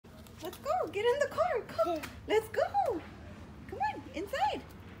Let's go. Get in the car. Come. Let's go. Come on, inside.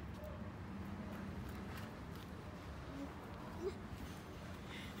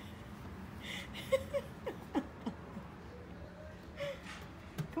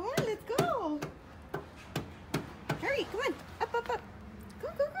 Come on, let's go. Hurry, come on. Up, up, up. Go,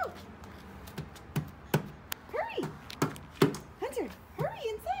 go, go. Hurry. Hunter, hurry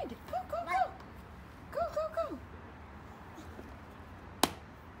inside. Go, go, go. Go, go, go.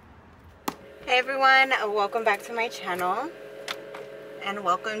 Hey everyone, welcome back to my channel. And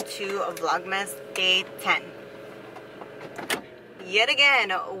welcome to Vlogmas Day 10. Yet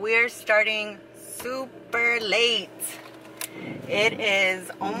again, we're starting super late. It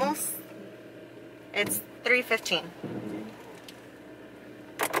is almost, it's 3:15.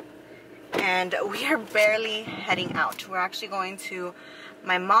 And we are barely heading out. We're actually going to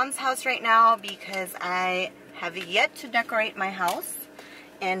my mom's house right now because I have yet to decorate my house.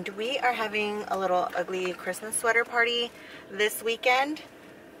 And we are having a little ugly Christmas sweater party this weekend.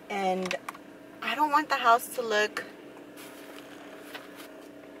 And I don't want the house to look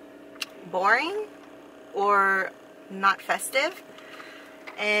boring or not festive.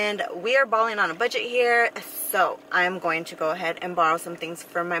 And we are balling on a budget here. So I'm going to go ahead and borrow some things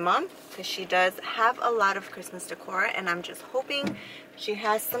from my mom, because she does have a lot of Christmas decor. And I'm just hoping she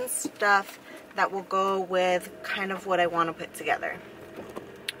has some stuff that will go with kind of what I want to put together.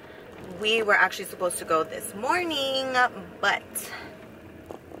 We were actually supposed to go this morning, but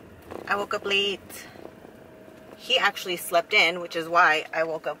I woke up late. He actually slept in, which is why I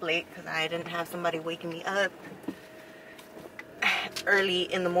woke up late, because I didn't have somebody waking me up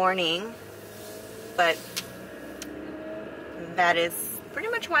early in the morning. But that is pretty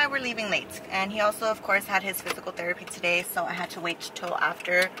much why we're leaving late. And he also, of course, had his physical therapy today, so I had to wait till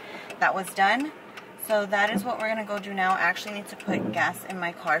after that was done. So that is what we're gonna go do now. I actually need to put gas in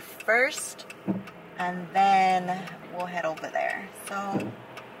my car first, and then we'll head over there. So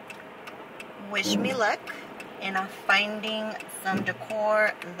wish me luck in finding some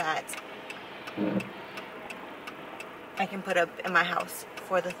decor that I can put up in my house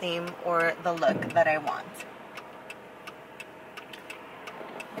for the theme or the look that I want.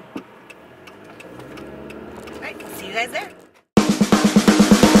 Alright, see you guys there.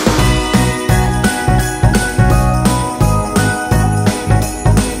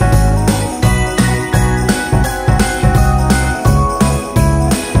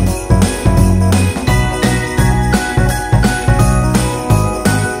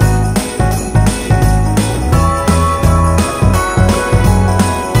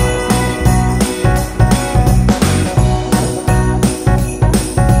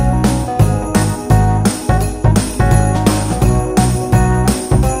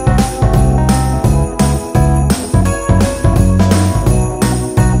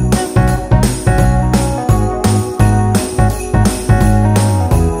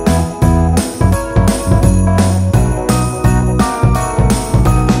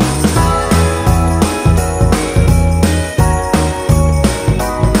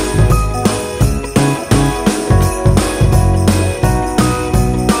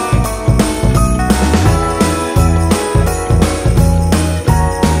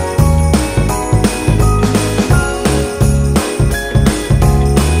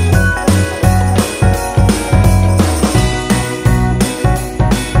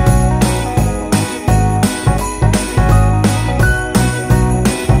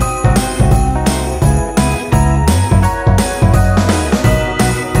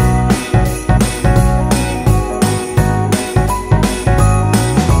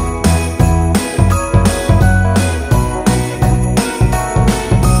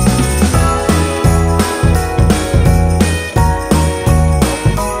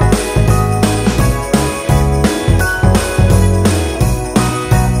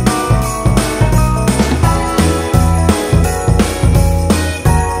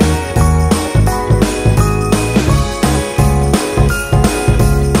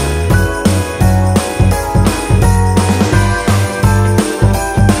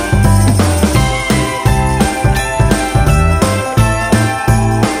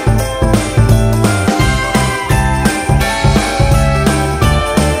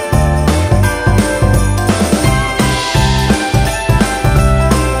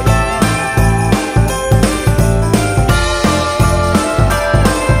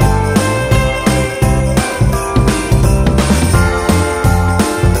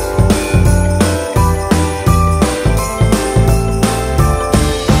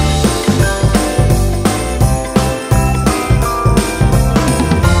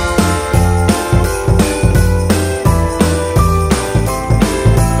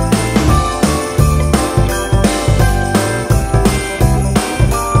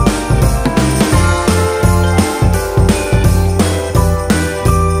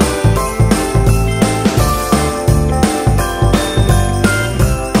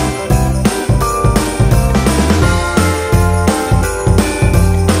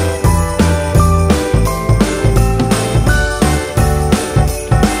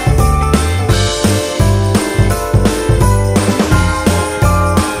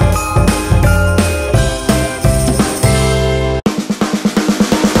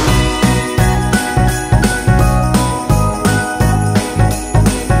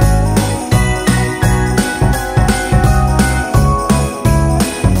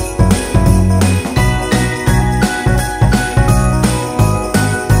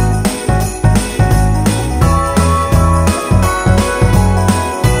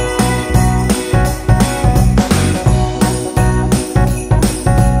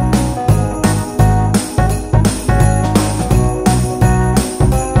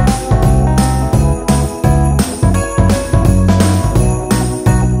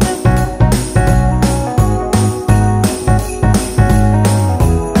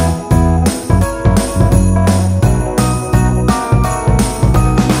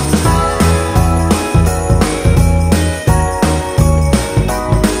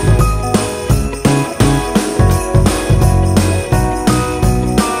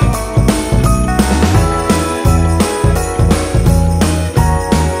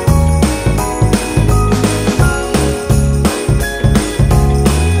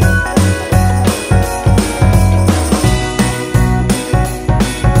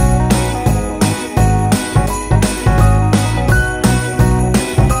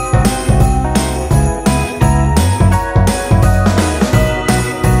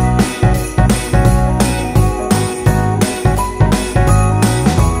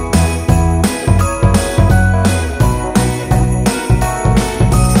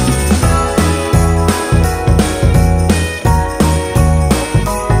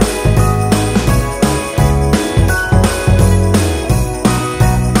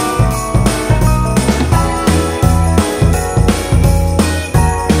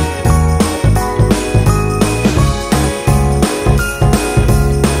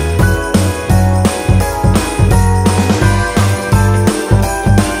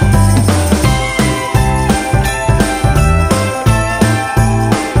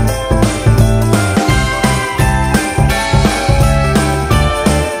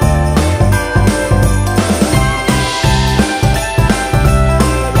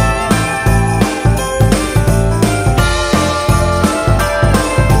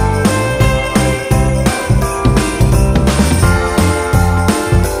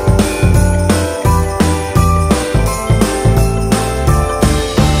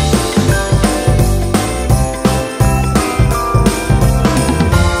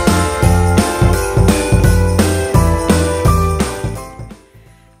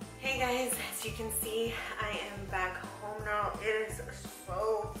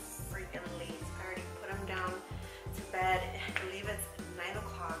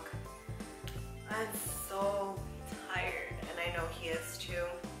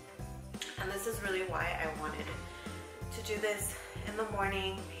 do this in the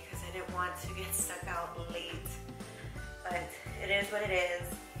morning because I didn't want to get stuck out late, but it is what it is.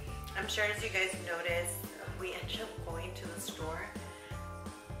 I'm sure as you guys noticed, we ended up going to the store.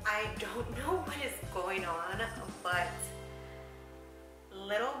 I don't know what is going on, but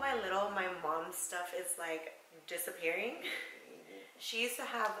little by little my mom's stuff is like disappearing. She used to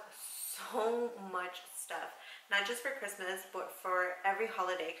have so much stuff, not just for Christmas but for every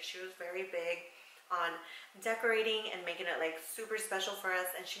holiday, because she was very big on decorating and making it like super special for us,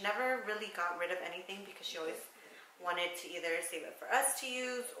 and she never really got rid of anything because she always wanted to either save it for us to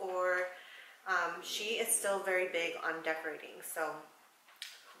use, or she is still very big on decorating. So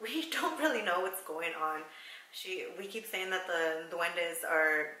we don't really know what's going on. We keep saying that the duendes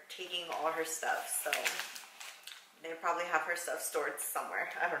are taking all her stuff, so they probably have her stuff stored somewhere.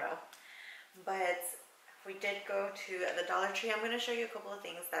 I don't know. But we did go to the Dollar Tree. I'm going to show you a couple of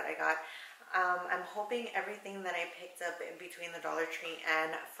things that I got. I'm hoping everything that I picked up in between the Dollar Tree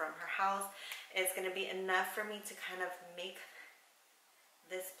and from her house is going to be enough for me to kind of make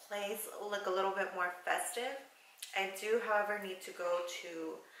this place look a little bit more festive. I do, however, need to go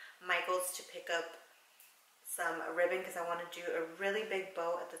to Michael's to pick up some ribbon because I want to do a really big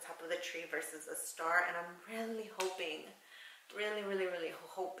bow at the top of the tree versus a star, and I'm really hoping, really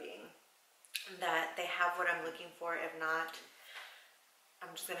hoping that they have what I'm looking for. If not, I'm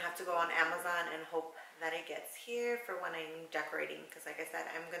just gonna have to go on Amazon and hope that it gets here for when I'm decorating, because like I said,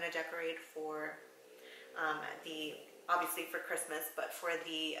 I'm gonna decorate for obviously for Christmas, but for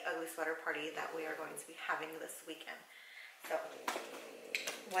the ugly sweater party that we are going to be having this weekend. So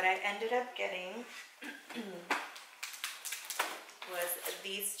what I ended up getting was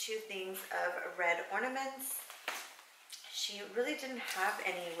these two things of red ornaments. She really didn't have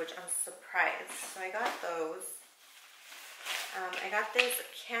any, which I'm surprised, so I got those. I got this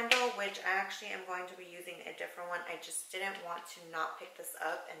candle, which I actually am going to be using a different one. I just didn't want to not pick this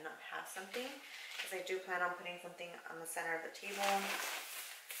up and not have something, because I do plan on putting something on the center of the table.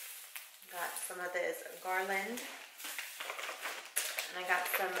 Got some of this garland, and I got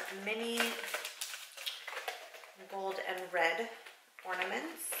some mini gold and red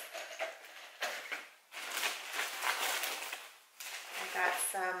ornaments. I got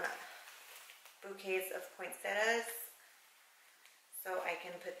some bouquets of poinsettias, so I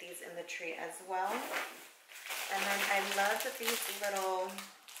can put these in the tree as well. And then I love these little,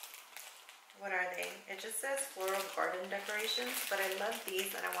 what are they? It just says floral garden decorations, but I love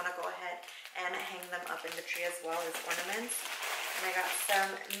these, and I want to go ahead and hang them up in the tree as well as ornaments. And I got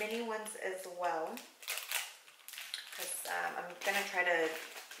some mini ones as well, because I'm gonna try to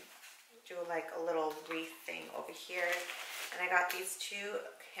do like a little wreath thing over here. And I got these two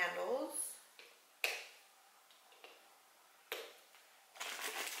candles.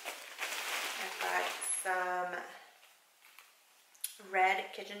 Some red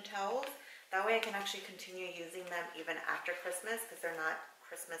kitchen towels. That way I can actually continue using them even after Christmas, because they're not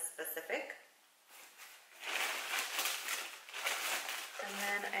Christmas specific. And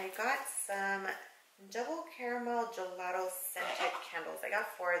then I got some double caramel gelato scented candles. I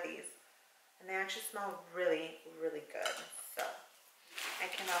got 4 of these, and they actually smell really good. So I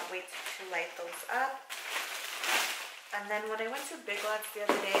cannot wait to light those up. And then when I went to Big Lots the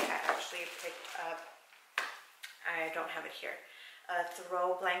other day, I actually picked up, I don't have it here, a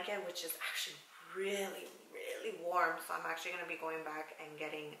throw blanket, which is actually really warm. So I'm actually going to be going back and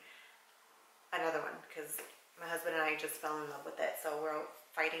getting another one, because my husband and I just fell in love with it. So we're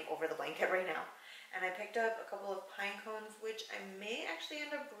fighting over the blanket right now. And I picked up a couple of pine cones, which I may actually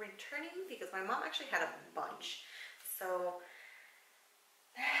end up returning because my mom actually had a bunch. So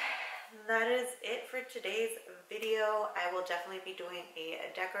that is it for today's video. I will definitely be doing a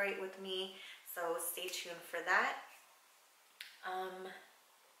decorate with me, so stay tuned for that. I'm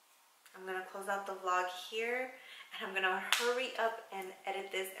gonna close out the vlog here, and I'm gonna hurry up and edit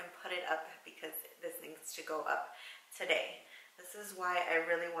this and put it up because this needs to go up today. This is why I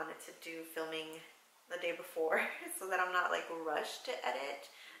really wanted to do filming the day before so that I'm not like rushed to edit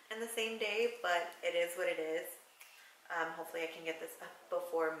in the same day, but it is what it is. Hopefully I can get this up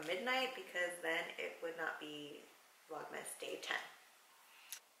before midnight, because then it would not be Vlogmas day 10.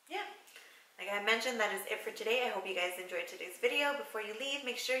 Yeah, like I mentioned, that is it for today. I hope you guys enjoyed today's video. Before you leave,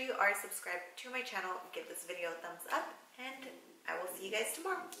 make sure you are subscribed to my channel, give this video a thumbs up, and I will see you guys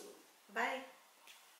tomorrow. Bye.